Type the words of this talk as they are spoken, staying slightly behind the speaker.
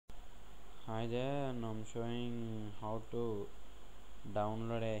Hi there, and I'm showing how to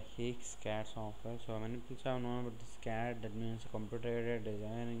download a HeeksCAD software. So many people have known about this CAD, that means computer aided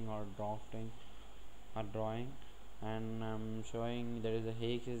designing or drafting or drawing. And I'm showing there is a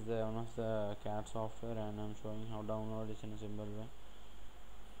Heeks is the one of the CAD software, and I'm showing how to download it in a simple way.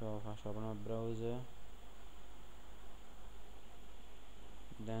 So first open up browser,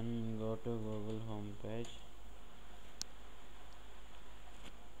 then go to Google homepage.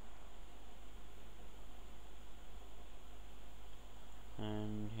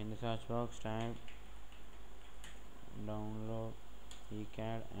 And in the search box type download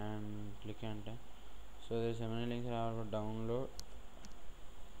HeeksCAD and click enter. So there's so many links I have to download.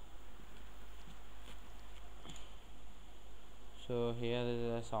 So here there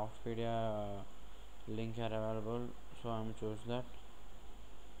is a SOFTPEDIA link are available, so I'm choose that.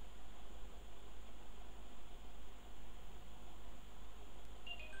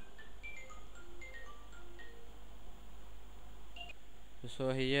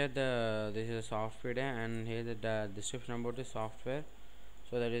 So here this is a SOFTPEDIA, and here the description about the software.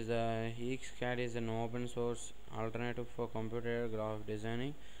 So that is the HeeksCAD is an open source alternative for computer graphic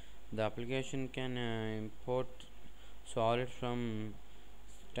designing. The application can import solid from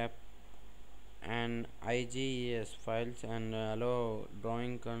step and IGES files and allow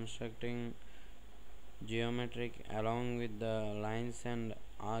drawing, constructing geometric along with the lines and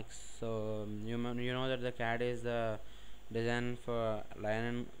arcs. So you know that the CAD is the design for line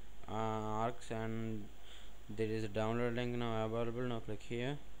and arcs, and there is a download link now available. Now click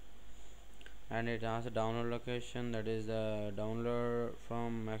here, and it has a download location, that is the download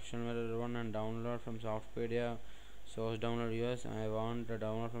from Action Mirror 1 and download from SOFTPEDIA source download US. I want the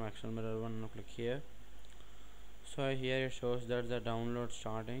download from Action Mirror 1. Now click here. So here it shows that the download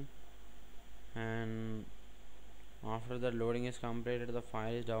starting, and after the loading is completed, the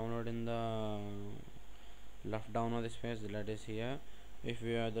file is downloaded in the left down of the space, that is here. If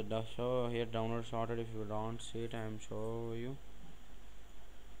you are the so here download started. If you don't see it, I am show you.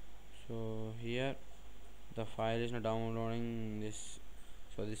 So here the file is not downloading this.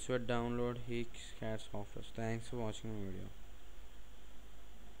 So this would download HeeksCAD software. Thanks for watching the video.